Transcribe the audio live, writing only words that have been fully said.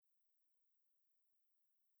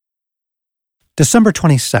December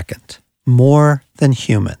 22nd, more than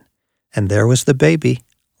human. And there was the baby,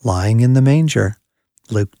 lying in the manger.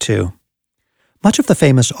 Luke 2. Much of the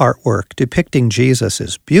famous artwork depicting Jesus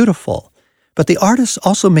is beautiful, but the artists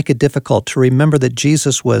also make it difficult to remember that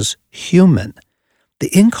Jesus was human. The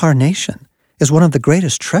incarnation is one of the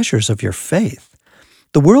greatest treasures of your faith.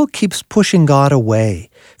 The world keeps pushing God away,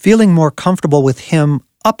 feeling more comfortable with Him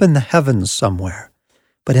up in the heavens somewhere.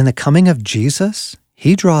 But in the coming of Jesus,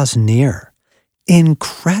 He draws near,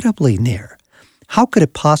 incredibly near. How could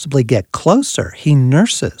it possibly get closer? He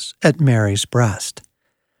nurses at Mary's breast.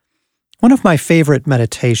 One of my favorite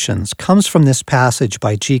meditations comes from this passage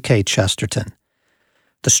by G.K. Chesterton.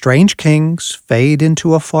 The strange kings fade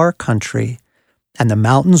into a far country, and the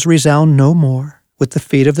mountains resound no more with the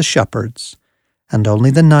feet of the shepherds, and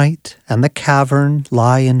only the night and the cavern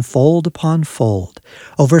lie in fold upon fold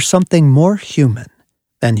over something more human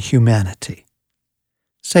than humanity.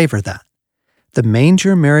 Savor that. The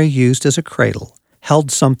manger Mary used as a cradle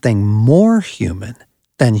held something more human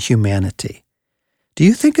than humanity. Do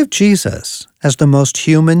you think of Jesus as the most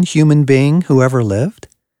human being who ever lived?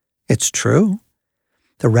 It's true.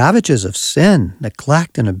 The ravages of sin,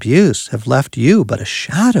 neglect, and abuse have left you but a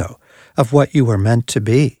shadow of what you were meant to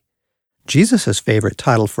be. Jesus' favorite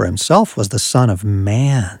title for himself was the Son of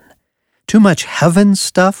Man. Too much heaven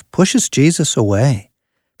stuff pushes Jesus away,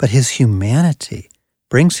 but his humanity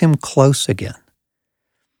brings him close again.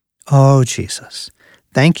 Oh, Jesus,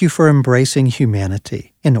 thank you for embracing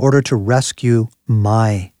humanity in order to rescue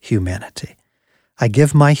my humanity. I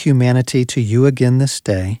give my humanity to you again this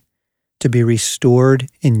day to be restored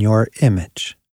in your image.